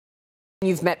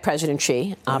You've met President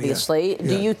Xi, obviously. Yeah.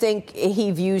 Do you think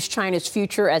he views China's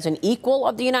future as an equal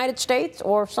of the United States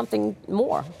or something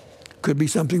more? Could be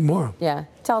something more. Yeah.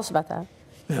 Tell us about that.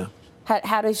 Yeah.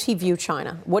 How does he view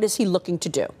China? What is he looking to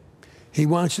do? He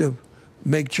wants to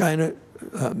make China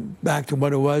back to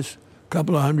what it was a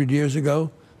couple of hundred years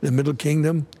ago, the Middle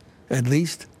Kingdom, at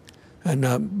least.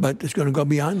 And but it's going to go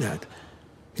beyond that.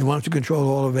 He wants to control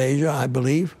all of Asia, I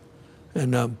believe.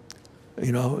 And,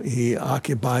 you know, he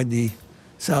occupied the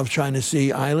South China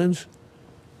Sea islands,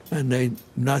 and they're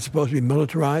not supposed to be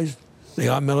militarized. They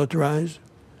are militarized,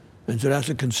 and so that's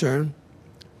a concern.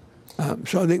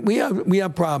 We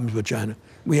have problems with China.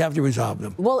 We have to resolve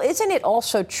them. Well, isn't it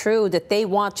also true that they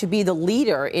want to be the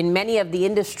leader in many of the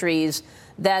industries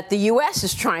that the U.S.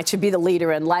 is trying to be the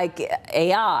leader in, like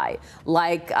AI,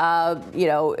 like,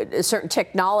 certain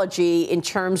technology in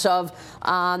terms of,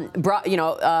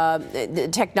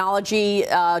 technology,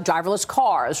 driverless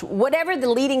cars, whatever the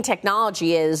leading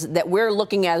technology is that we're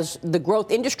looking as the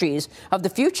growth industries of the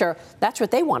future, that's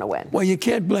what they want to win. Well, you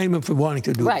can't blame them for wanting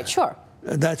to do that. Right, sure.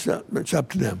 That's up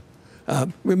to them.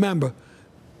 Remember,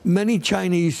 many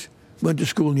Chinese went to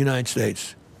school in the United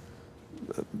States,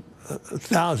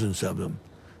 thousands of them.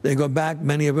 They go back,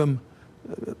 many of them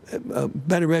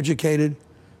better educated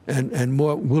and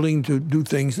more willing to do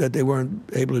things that they weren't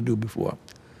able to do before.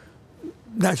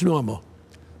 That's normal.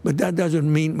 But that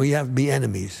doesn't mean we have to be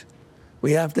enemies.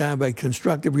 We have to have a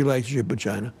constructive relationship with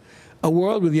China. A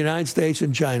world with the United States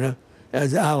and China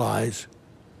as allies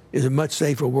is a much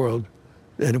safer world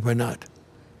than if we're not.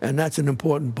 And that's an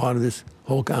important part of this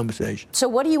whole conversation. So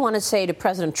what do you want to say to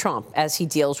President Trump as he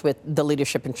deals with the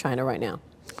leadership in China right now?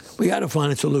 We got to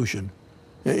find a solution.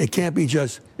 It can't be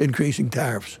just increasing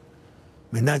tariffs.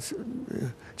 I mean, that's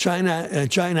China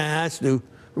has to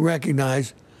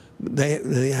recognize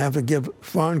they have to give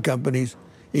foreign companies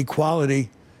equality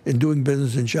in doing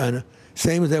business in China,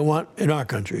 same as they want in our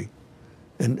country.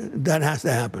 And that has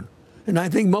to happen. And I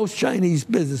think most Chinese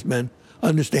businessmen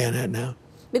understand that now.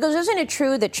 Because isn't it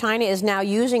true that China is now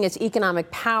using its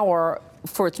economic power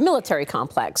for its military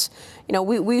complex? You know,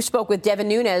 we spoke with Devin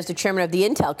Nunes, the chairman of the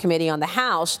Intel Committee on the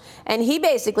House, and he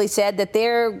basically said that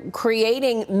they're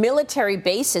creating military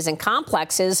bases and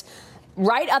complexes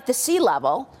right at the sea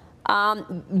level,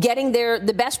 getting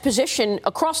the best position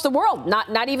across the world,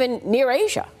 not even near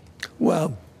Asia.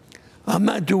 Well, I'm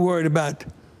not too worried about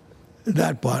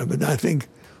that part of it. I think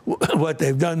what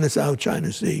they've done in the South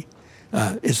China Sea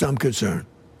is some concern.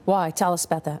 Why? Tell us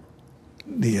about that.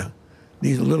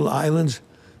 These little islands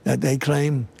that they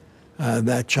claim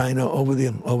that China over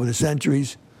the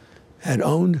centuries had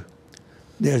owned.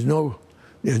 There's no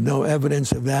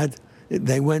evidence of that.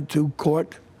 They went to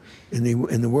court in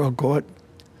the World Court,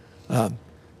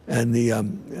 and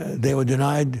they were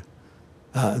denied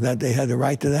that they had the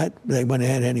right to that. They went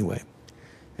ahead anyway,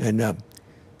 and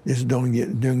this is during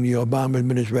the Obama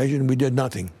administration. We did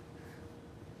nothing,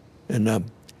 and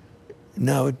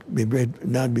now it'd be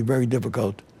very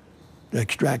difficult to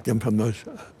extract them from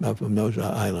those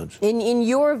islands. In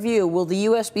your view, will the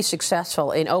U.S. be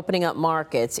successful in opening up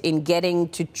markets, in getting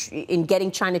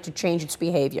China to change its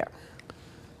behavior?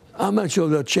 I'm not sure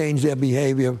they'll change their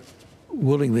behavior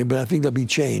willingly, but I think there'll be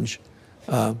change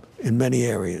in many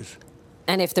areas.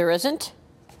 And if there isn't,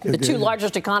 the two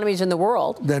largest economies in the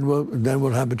world, then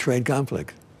we'll have a trade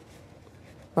conflict.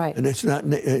 Right. And it's not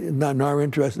in our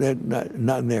interest, not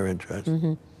in their interest.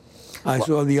 Mm-hmm. I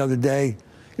saw the other day,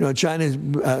 you know, China's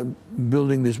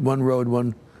building this one road,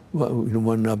 one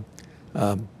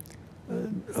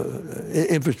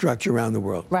infrastructure around the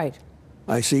world. Right.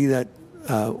 I see that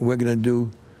we're going to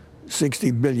do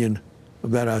 60 billion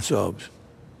of that ourselves.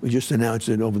 We just announced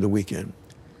it over the weekend.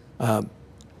 And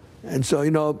so,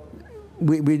 you know,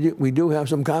 we do have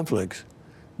some conflicts.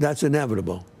 That's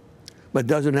inevitable. But it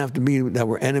doesn't have to be that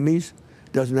we're enemies.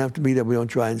 It doesn't have to be that we don't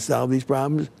try and solve these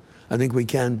problems. I think we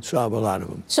can solve a lot of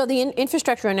them. So the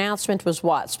infrastructure announcement was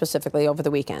what specifically over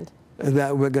the weekend?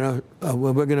 That we're going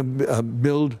to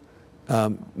build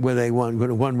where they want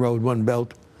one road, one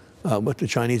belt. What the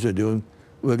Chinese are doing,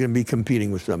 we're going to be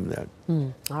competing with some of that.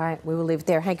 All right, we will leave it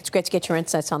there. Hank, it's great to get your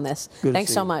insights on this.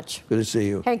 Thanks so much. Good to see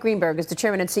you. Hank Greenberg is the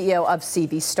chairman and CEO of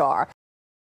CV Star.